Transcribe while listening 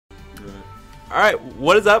Alright,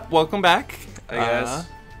 what is up? Welcome back. Hey guys.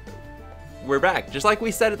 We're back, just like we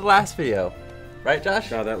said at the last video. Right, Josh?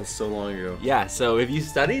 God, that was so long ago. Yeah, so have you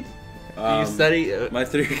studied? You study? My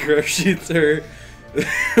 3 graph sheets are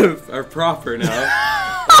proper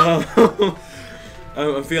now.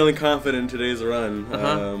 I'm feeling confident in today's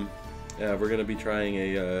run. Yeah, we're gonna be trying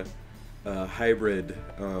a hybrid.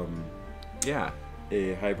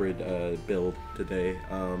 A hybrid build today.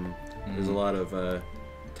 There's a lot of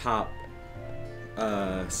top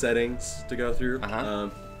settings to go through,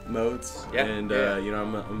 modes, and you know,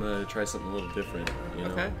 I'm gonna try something a little different. You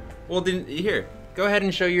know? Okay. Well, then here, go ahead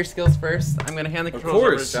and show your skills first. I'm gonna hand the controls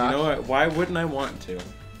over to Josh. You know what? Why wouldn't I want to?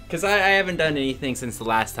 Because I haven't done anything since the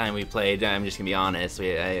last time we played. I'm just gonna be honest.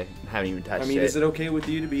 I haven't even touched it. I mean, is it okay with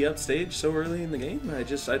you to be upstage so early in the game? I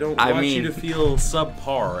don't want you to feel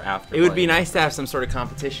subpar after. It would be nice to have some sort of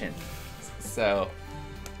competition. So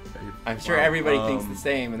I'm sure everybody thinks the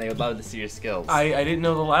same, and they would love to see your skills. I didn't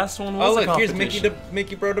know the last one was a competition. Here's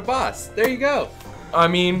Mickey Bro the Boss. There you go. I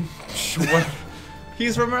mean, what?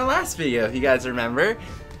 He's from our last video, if you guys remember.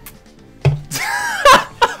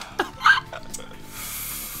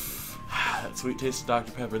 That sweet taste of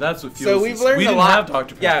Dr. Pepper. That's what fuels So we've learned a lot. We didn't have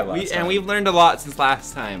Dr. Pepper Yeah, and we've learned a lot since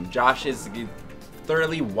last time. Josh has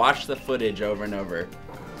thoroughly watched the footage over and over.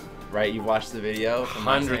 Right, you've watched the video from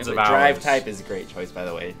hundreds of hours. Drive type is a great choice, by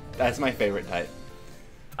the way. That's my favorite type.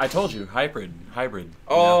 I told you, hybrid.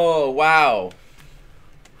 Oh, wow.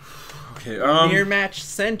 Okay. Mirror match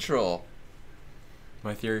central.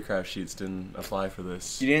 My theory craft sheets didn't apply for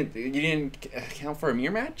this. You didn't count for a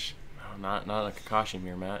mirror match? No, not a Kakashi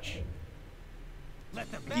mirror match.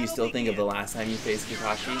 Do you still think of the last time you faced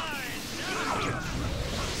Kakashi?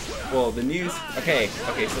 Well, the news. Okay.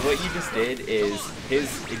 So what you just did is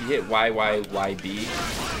if you hit YYYB,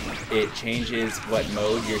 it changes what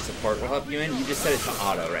mode your support will help you in. You just set it to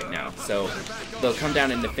auto right now, so they'll come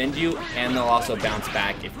down and defend you, and they'll also bounce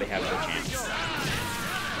back if they have the chance.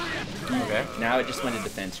 Okay. Now it just went to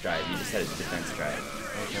defense drive. You just set it to defense drive.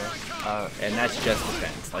 Okay. And that's just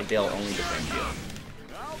defense. Like, they'll only defend you.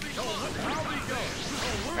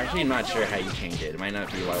 Actually, I'm not sure how you change it. It might not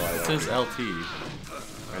be YYYB. It says LT.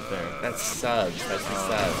 Right there. That's subs. That's the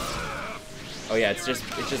sub. Oh yeah, it's just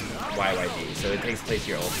YYD. So it takes place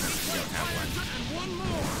your ultimate if you don't have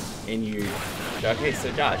one. And you. Okay, so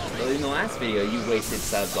Josh, in the last video you wasted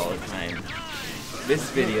subs all the time. This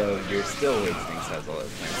video you're still wasting subs all the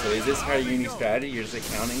time. So is this part of your new strategy? You're just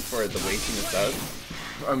accounting for the wasting of subs?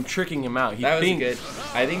 I'm tricking him out. That was good.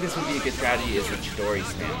 I think this would be a good strategy is the Chidori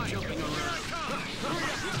spam.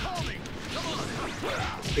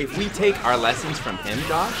 If we take our lessons from him,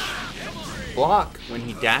 Josh, block when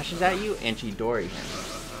he dashes at you and Chidori him.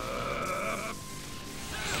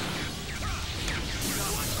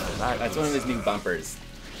 That's one of his new bumpers.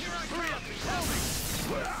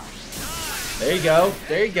 There you go.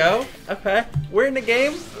 There you go. Okay. We're in the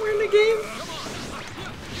game. We're in the game.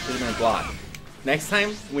 Should have been a block. Next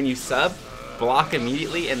time, when you sub, block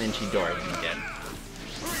immediately and then Chidori him again.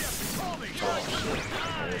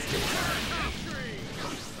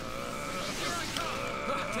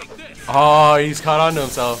 Oh, he's caught on to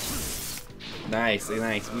himself. Nice.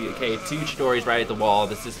 Okay, 2 Chidoris right at the wall.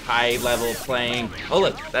 This is high level playing. Oh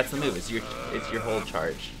look, that's the move. It's your hold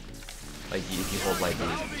charge. Like if you hold like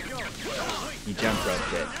these. You jump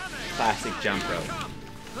roped it. Classic jump rope.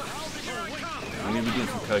 I'm gonna be doing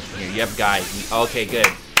some coaching here. You have guys. Okay,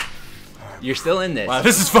 good. You're still in this. Wow,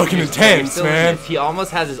 this is fucking intense, man. He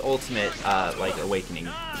almost has his ultimate like awakening.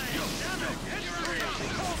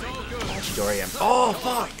 Chidori. Oh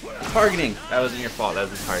fuck! Targeting. That wasn't your fault. That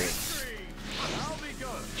was his target.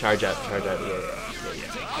 Charge up. Yeah.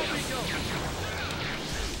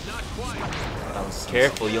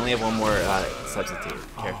 Careful. You only have one more substitute.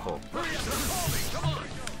 Careful.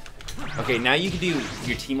 Okay, now you can do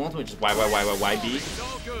your team ult, which is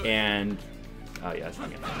YYYYYB, and oh yeah, that's not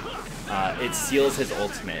good. It seals his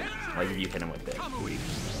ultimate, like if you hit him with it.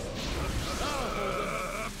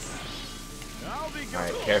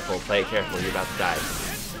 Alright, careful, play it careful, you're about to die.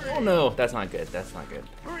 Oh no, that's not good,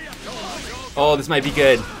 Oh, this might be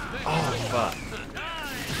good. Oh, fuck.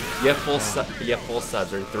 You have full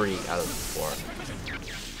subs, or 3 out of 4.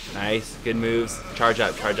 Nice, good moves. Charge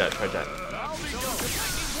up.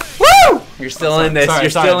 Woo! You're still in this, you're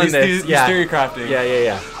still in this. Yeah. Theory crafting.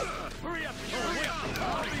 Yeah.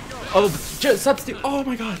 Oh, substitute, oh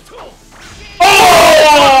my god.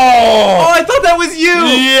 Oh! I thought that was you!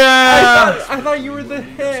 Yeah! I thought you were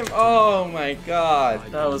him. Oh my god.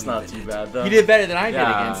 That was not too bad though. You did better than I did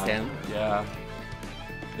against him. Yeah.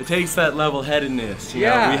 It takes that level-headedness, you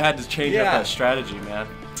know? We had to change up that strategy, man.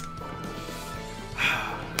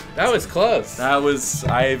 That was close. That was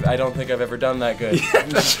I don't think I've ever done that good.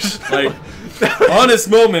 Like, honest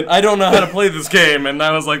moment, I don't know how to play this game, and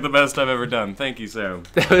that was like the best I've ever done. Thank you, Sam.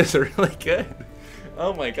 That was really good.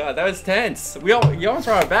 Oh my god, that was tense. You almost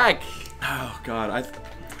brought it back. Oh god,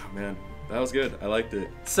 oh man, that was good. I liked it.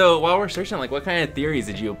 So while we're searching, like, what kind of theories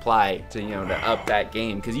did you apply to, to up that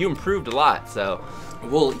game? Because you improved a lot. So,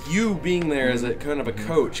 well, you being there as a kind of a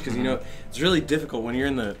coach, because it's really difficult when you're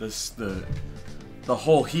in the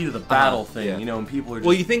whole heat of the battle thing, yeah. And people are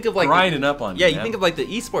just you think of like grinding up on you. Yeah, man. you think of like the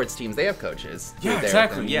esports teams; they have coaches. Yeah, They're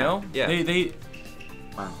exactly. Yeah. They.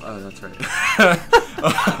 Wow. Oh, that's right.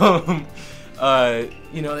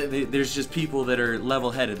 There's just people that are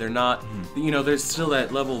level-headed. They're not, there's still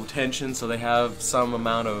that level of tension, so they have some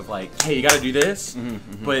amount of like, hey, you got to do this,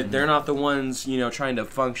 but they're not the ones, trying to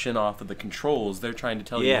function off of the controls. They're trying to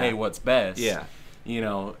tell you, hey, what's best. Yeah.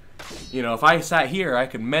 If I sat here, I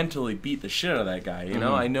could mentally beat the shit out of that guy.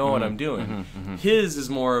 I know what I'm doing. His is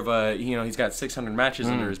more of a, he's got 600 matches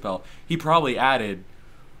under his belt. He probably added.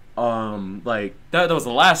 Like that was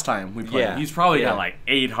the last time we played. Yeah. He's probably got like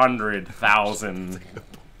 800,000.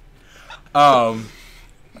 So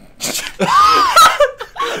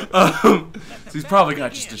he's probably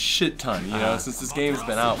got just a shit ton, since this game's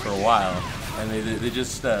been out for a while, and they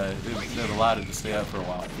just they've allowed it to stay up for a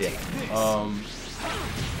while. Yeah.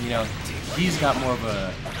 He's got more of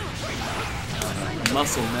a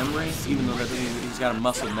muscle memory, even though he's got a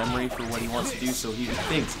muscle memory for what he wants to do. So he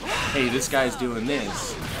thinks, hey, this guy's doing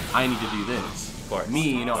this, I need to do this. For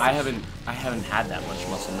me, I haven't had that much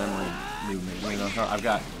muscle memory movement. I've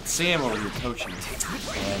got Sam over here coaching,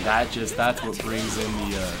 and that's what brings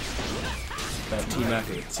in that team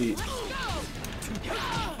effort. See,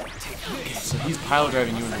 okay, so he's pile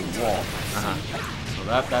driving you into the wall. So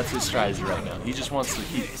that's his strategy right now. He just wants to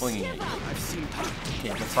keep flinging at you. Okay,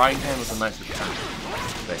 the frying pan was a nicer term.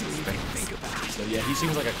 So yeah, he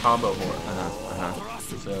seems like a combo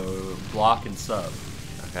horde. So block and sub.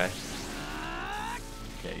 Okay.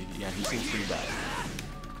 Okay, yeah, he seems pretty bad.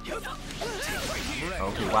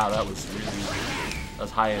 Okay, wow, that was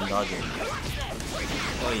high-end dodging.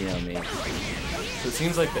 Well, you know me. So it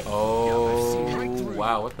seems like oh,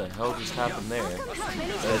 wow, what the hell just happened there?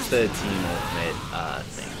 That's the team ultimate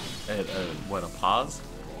thing. What, a pause?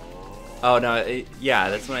 Oh, no, yeah,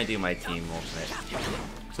 that's when I do my team ultimate.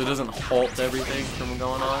 So it doesn't halt everything from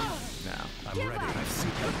going on? No. I'm ready.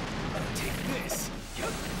 Take this.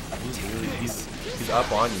 He's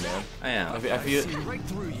up on you, man. I know. I feel. See right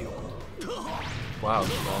through you. Wow.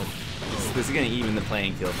 This is going to even the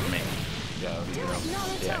playing field for me. Yeah,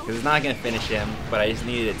 Yeah, because it's not going to finish him, but I just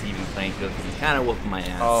needed it to even the playing field because he's kind of whooping my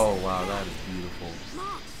ass. Oh, wow, that is beautiful.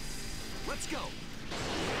 Let's go.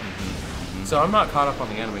 So I'm not caught up on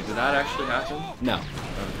the anime. Did that actually happen? No.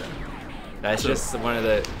 Okay. That's just one of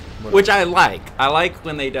the... Which I like. I like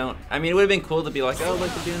when they don't... I mean, it would have been cool to be like, oh,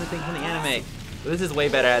 look, they're doing the thing from the anime. But this is way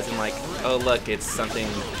better as in like, oh, look, it's something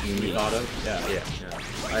unique. Thought of? Yeah.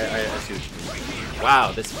 I see what you mean.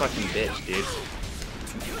 Wow, this fucking bitch, dude.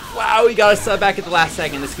 Wow, we got a sub back at the last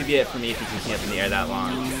second. This could be it for me if he keeps me up in the air that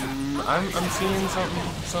long. I'm seeing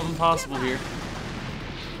something possible here.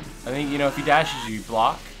 I think, if he dashes you,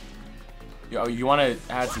 block. You want to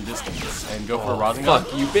add some distance and go for a Rasengan.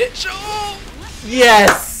 Fuck you, bitch. Oh!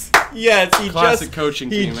 Yes! Yes, he Classic coaching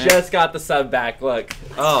team, man. just got the sub back, look.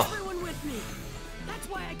 Oh.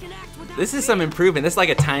 This is some improvement. This is like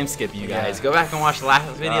a time skip, you guys. Yeah. Go back and watch the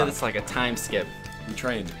last video. This is like a time skip. We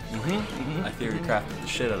trained. I theory crafted the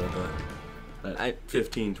shit out of that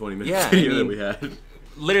 15, 20 minutes video that we had.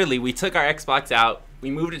 Literally, we took our Xbox out,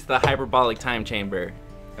 we moved it to the hyperbolic time chamber,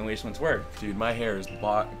 and we just went to work. Dude, my hair is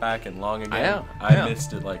back and long again. I know. I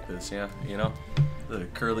missed it like this, yeah. The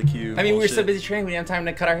curly Q. I mean, we were so busy training, we didn't have time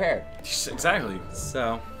to cut our hair. Exactly.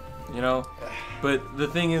 So, but the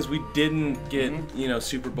thing is, we didn't get,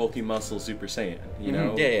 super bulky muscle Super Saiyan,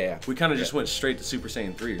 Yeah. We kind of just went straight to Super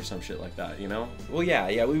Saiyan 3 or some shit like that, Well,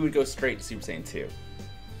 yeah, we would go straight to Super Saiyan 2.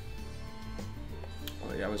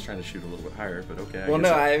 Well, yeah, I was trying to shoot a little bit higher, but okay. Well,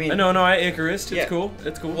 no, I mean... No, I Icarus. Yeah. It's cool.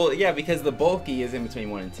 It's cool. Well, yeah, because the bulky is in between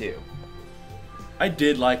 1 and 2. I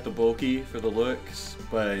did like the bulky for the looks,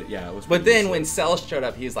 but yeah, it was... But then when Cell showed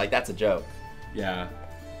up, he was like, that's a joke. Yeah.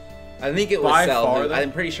 I think it was By Cell. far, though?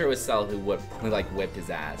 I'm pretty sure it was Cell who whipped his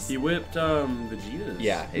ass. He whipped Vegeta's.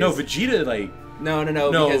 Yeah. No, Vegeta No,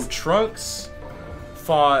 because Trunks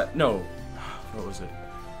fought. No, what was it?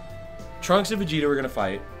 Trunks and Vegeta were gonna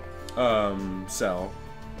fight Cell,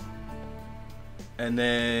 and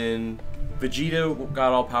then Vegeta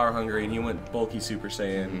got all power hungry and he went bulky Super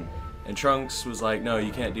Saiyan. And Trunks was like, "No,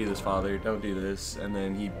 you can't do this, Father. Don't do this." And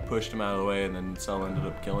then he pushed him out of the way, and then Cell ended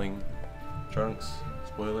up killing Trunks.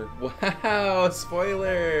 Spoiler. Wow,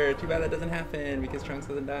 spoiler! Too bad that doesn't happen because Trunks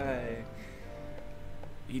doesn't die.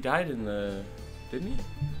 He died in the... Didn't he?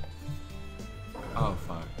 Oh,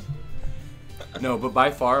 fuck. No, but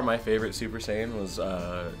by far my favorite Super Saiyan was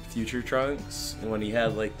Future Trunks. And when he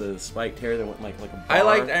had like the spiked hair that went like a bar.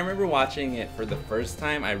 I remember watching it for the first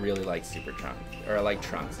time. I really liked Super Trunks. Or I like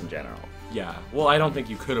Trunks in general. Yeah. Well, I don't think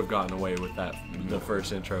you could have gotten away with that, the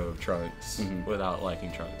first intro of Trunks, without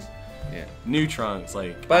liking Trunks. Yeah. New Trunks,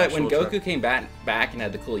 like... But when actual Goku came back and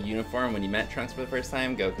had the cool uniform, when you met Trunks for the first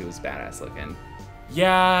time, Goku was badass looking.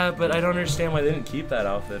 Yeah, but I don't understand why they didn't keep that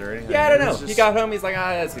outfit or anything. Yeah, I don't It know. was He just- got home, he's like,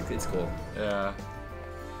 it's cool. Yeah.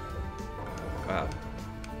 Wow.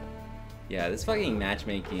 Yeah, this fucking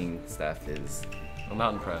matchmaking stuff I'm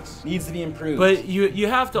not impressed. needs to be improved. But you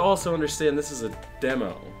have to also understand this is a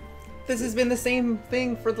demo. this has been the same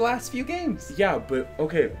thing for the last few games. Yeah, but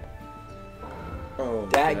okay. Oh,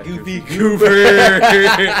 That Goofy Goober.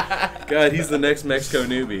 God, he's the next Mexico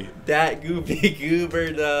newbie. That Goofy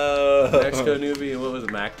Goober, though. Mexico newbie, and what was it,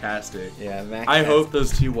 Mactastic? Yeah, Mac. I hope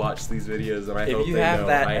those two watch these videos, and I hope If you they have know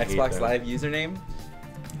that I hate Xbox them. Live username,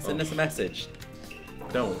 send us a message.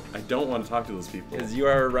 I don't want to talk to those people. Because you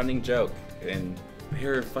are a running joke. And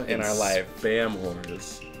They're fucking in our life. spam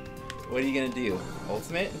whores. what are you gonna do?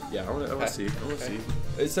 Ultimate? Yeah, I want to see. I want to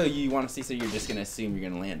see. So you want to see? So you're just gonna assume you're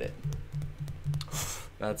gonna land it?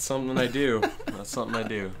 That's something I do. That's something I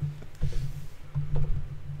do.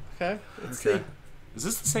 Okay. Let's Okay. see. Is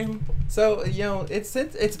this the same? So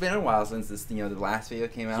it's been a while since this the last video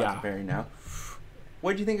came out. Yeah. Comparing now.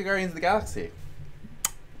 What did you think of Guardians of the Galaxy?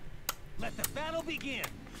 Let the battle begin.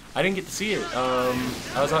 I didn't get to see it.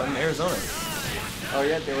 I was out in Arizona. Oh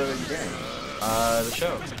yeah, they were comparing. The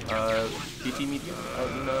show. PT Media out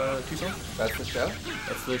in Tucson. That's the show.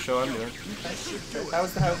 That's the show I'm doing. How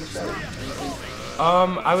was the show?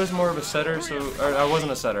 I was more of a setter, or I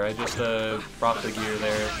wasn't a setter. I just brought the gear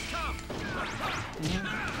there.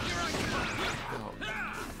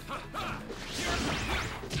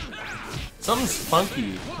 Something's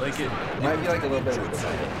funky. Like it. Might be like a little bit of a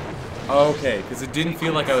delay. Okay, because it didn't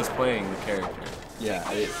feel like I was playing the character. Yeah,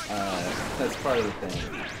 that's part of the thing.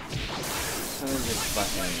 Something just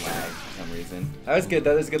fucking lagged for some reason. That was good.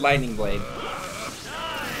 That was a good lightning blade.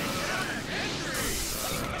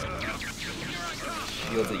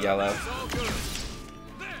 Shields at yellow.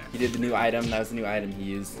 He did the new item. That was the new item he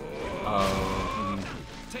used.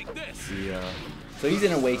 Take this. Yeah. So he's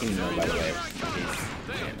in awakening mode, by the way.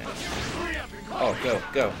 Oh,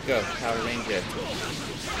 go. Power Ranger.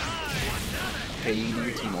 Okay, you can do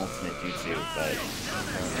your team ultimate jutsu, but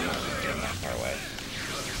I'm not getting that far away.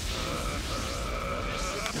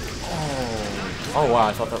 Oh wow,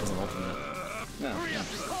 I thought that was an ultimate. No.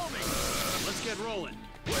 Let's get rolling.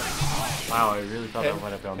 Wow, I really thought that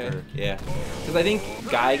might have gone through. Yeah. Because I think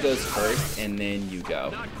Guy goes first, and then you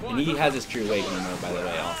go. And he has his true awakening mode, by the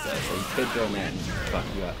way, also. So he could go in there and fuck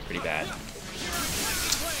you up pretty bad.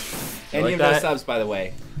 And like you have no that? subs, by the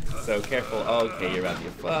way. So careful. Oh, okay, you're about to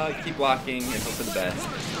get fucked. Keep blocking and hope for the best.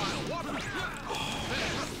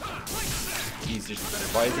 He's just...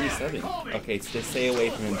 Why is he subbing? Okay, just stay away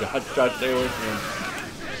from him. Dodge, stay away from him.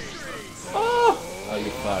 Oh,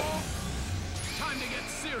 you fucked. Time to get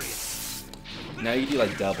serious. Now you do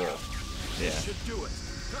like double. Yeah. Should do it.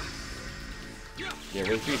 Yeah,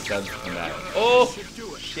 wait for your subs to come back. Oh! Should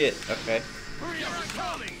do it. Shit, okay. Hurry up,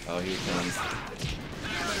 coming. Oh, here he comes.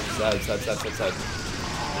 Sub.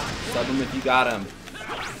 Sub him if you got him.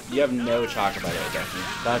 You have no chakra, by the way, Daphne.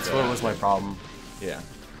 That's what was my problem. Yeah.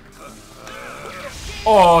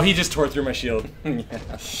 Oh, he just tore through my shield. Yeah.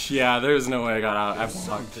 Yeah, there's no way I got out. I Some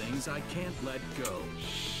blocked. things I can't let go.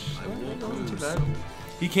 I won't Too lose. bad.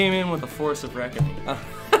 He came in with a force of reckoning.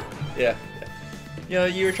 Yeah. You know,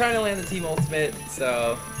 you were trying to land the team ultimate,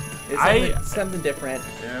 so it's something different.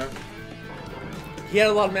 Yeah. He had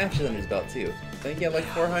a lot of matches under his belt, too. I think he had like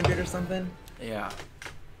 400 or something. Yeah.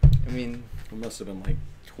 I mean... It must have been like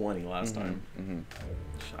 20 last time.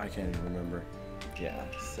 I can't even remember. Yeah,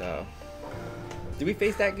 so... Did we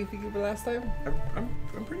face that Goofy Goober last time?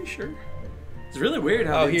 I'm pretty sure. It's really weird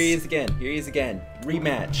how. Oh, here he is again.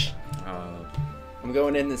 Rematch. I'm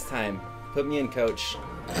going in this time. Put me in, coach.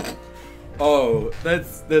 Oh,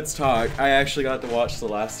 that's talk. I actually got to watch the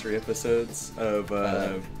last 3 episodes of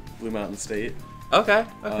Blue Mountain State. Okay.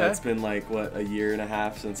 It's been like what, a year and a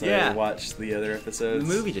half since Yeah. I watched the other The episodes.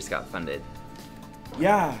 movie just got funded.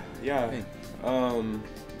 Yeah. Hey.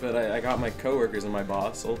 But I got my coworkers and my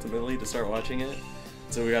boss ultimately to start watching it.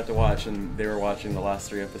 So we got to watch, and they were watching the last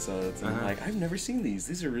 3 episodes, and I'm like, I've never seen these.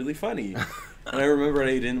 These are really funny. And I remember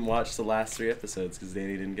I didn't watch the last 3 episodes because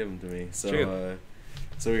Danny didn't give them to me. So, True.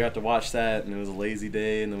 So we got to watch that, and it was a lazy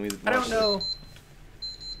day, and then we watched I don't know.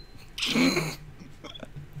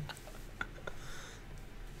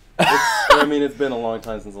 I mean, it's been a long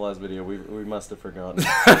time since the last video. We must have forgotten.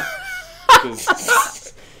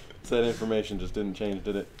 Because that information just didn't change,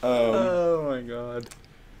 did it? Oh my god.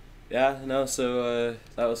 Yeah, no, so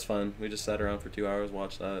that was fun. We just sat around for 2 hours,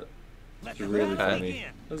 watched that. It was really funny.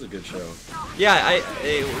 It was a good show. Yeah,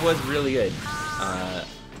 it was really good.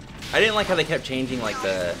 I didn't like how they kept changing like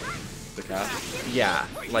the cast? Yeah,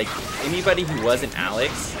 like anybody who wasn't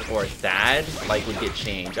Alex or Thad like would get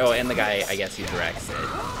changed. Oh, and the guy I guess who directs it.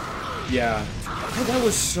 Yeah. Oh, that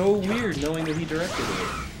was so weird knowing that he directed it.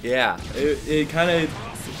 Yeah. It kind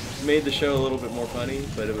of made the show a little bit more funny,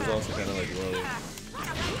 but it was also kind of like low.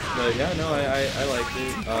 But yeah, no, I liked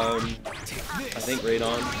it. I think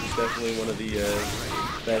Radon is definitely one of the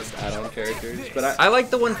best add-on characters. But I like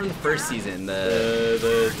the one from the first season.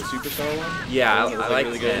 The superstar one. Yeah, I like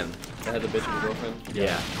really him. That had the bitch of a girlfriend.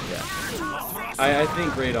 Yeah. I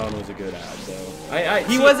think Radon was a good ad though.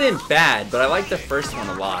 He wasn't bad, but I like the first one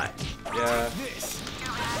a lot. Yeah.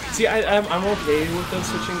 See, I'm okay with them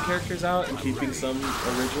switching characters out and keeping some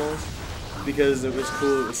originals because it was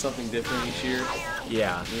cool. It was something different each year.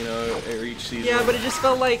 Yeah. You know, or each season. Yeah, but it just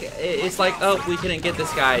felt like it's like, oh, we couldn't get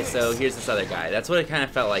this guy, so here's this other guy. That's what it kind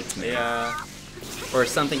of felt like to me. Yeah. Or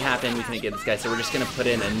something happened, we couldn't get this guy, so we're just gonna put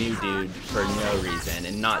in a new dude for no reason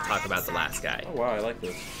and not talk about the last guy. Oh wow, I like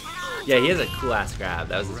this. Yeah, he has a cool ass grab.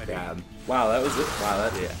 That was his grab. Wow, that was it. Wow,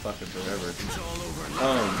 that's fucking forever.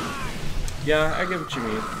 Yeah, I get what you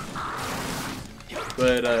mean.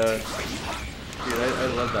 But dude, I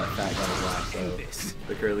love that fat guy's laugh though.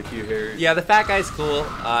 The curly Q hair. Yeah, the fat guy's cool.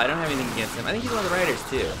 I don't have anything against him. I think he's one of the writers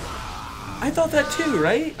too. I thought that too,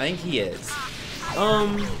 right? I think he is.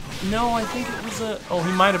 No, I think it was a. Oh,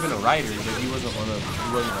 he might have been a writer, but he wasn't one of.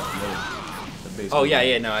 He wasn't like the baseball. Oh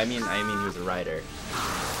yeah, no, I mean he was a writer.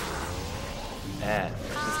 Yeah,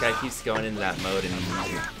 this guy keeps going into that mode and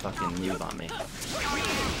he's fucking move on me.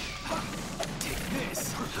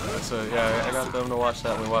 So yeah, I got them to watch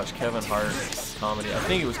that. We watched Kevin Hart comedy. I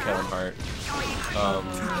think it was Kevin Hart.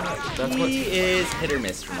 That's what. He is hit or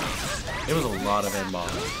miss for me. It was a lot of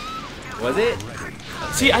N-bombs. Was it?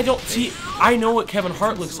 See, I know what Kevin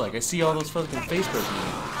Hart looks like. I see all those fucking Facebook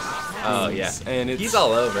memes. Oh yeah, and he's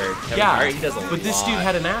all over. Kevin Hart, he does a lot. But this dude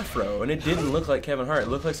had an afro, and it didn't look like Kevin Hart. It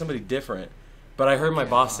looked like somebody different. But I heard my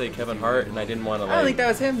boss say Kevin Hart, and I didn't want to like. I don't think that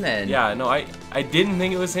was him then. Yeah, no, I didn't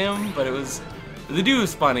think it was him, but it was. The dude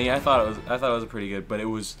was funny. I thought it was pretty good, but it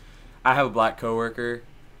was. I have a black coworker.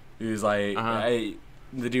 He was like,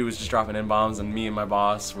 the dude was just dropping N-bombs, and me and my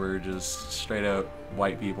boss were just straight up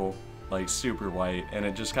white people, like super white, and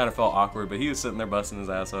it just kind of felt awkward. But he was sitting there busting his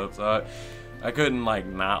ass up, so I couldn't like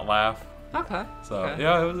not laugh. Okay. So okay.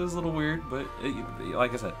 yeah, it was a little weird, but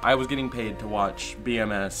like I said, I was getting paid to watch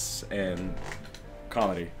BMS and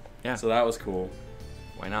comedy. Yeah. So that was cool.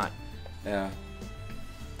 Why not? Yeah.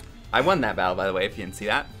 I won that battle, by the way, if you didn't see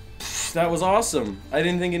that. That was awesome. I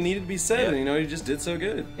didn't think it needed to be said, Yep. and you know, he just did so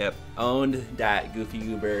good. Yep. Owned that goofy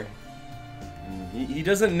goober. He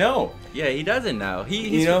doesn't know. Yeah, he doesn't know. He's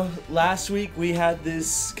You know, last week we had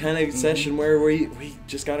this kind of session where we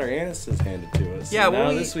just got our answers handed to us. Yeah, And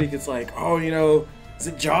well, now this week it's like, oh, you know, is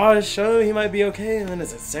it Josh? Oh, he might be okay. And then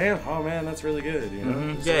is it Sam? Oh man, that's really good. You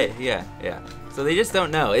know. It's like- Yeah. So they just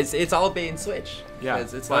don't know. It's all bait and switch. Yeah,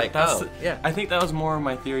 It's like, that's oh, yeah. I think that was more of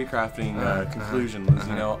my theory crafting conclusion was,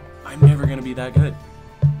 you know, I'm never gonna be that good.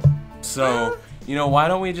 So, you know, why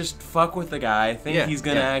don't we just fuck with the guy, think he's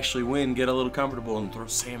gonna actually win, get a little comfortable, and throw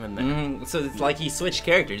Sam in there. So it's like he switched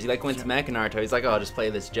characters. He like went to Mecha Naruto. He's like, oh, I'll just play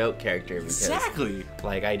this joke character because Exactly.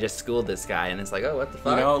 like I just schooled this guy, and it's like, oh, what the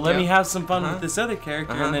fuck? You know, let Yeah. me have some fun with this other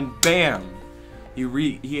character, and then bam,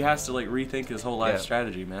 he has to like rethink his whole life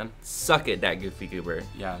strategy, man. Suck it, that goofy goober.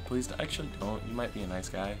 Yeah, please actually don't. You might be a nice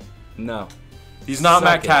guy. No. He's not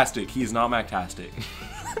Suck it. Mactastic. He's not Mactastic.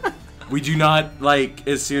 We do not, like,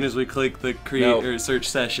 as soon as we click the create or search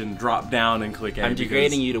session, drop down and click A. I'm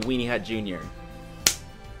degrading you to Weenie Hut Jr.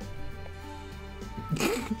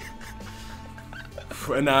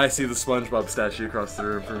 And now I see the SpongeBob statue across the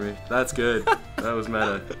room for me. That's good. That was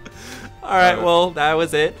meta. All right, well, that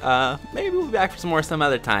was it. Maybe we'll be back for some more some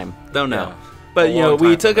other time. Don't know. Yeah. But, A you know, long we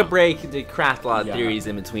time took from a break to craft a lot of Yeah. theories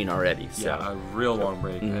in between already. So. Yeah, a real long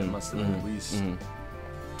break. It must have been at least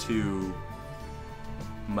 2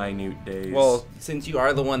 minute days. Well, since you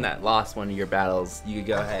are the one that lost one of your battles, you could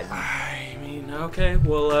go ahead. I mean, okay.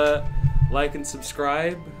 Well, like and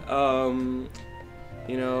subscribe.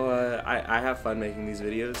 You know, I have fun making these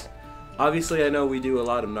videos. Obviously, I know we do a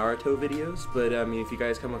lot of Naruto videos, but I mean, if you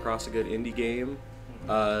guys come across a good indie game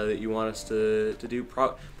that you want us to do.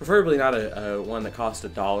 Preferably not a one that costs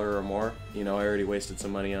 $1 or more. You know, I already wasted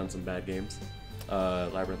some money on some bad games.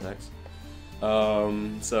 Labyrinth X.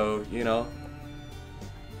 So, you know,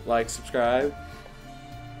 like, subscribe.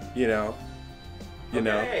 You know.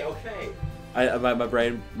 Okay. My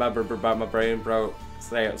brain broke.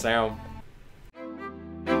 Sound.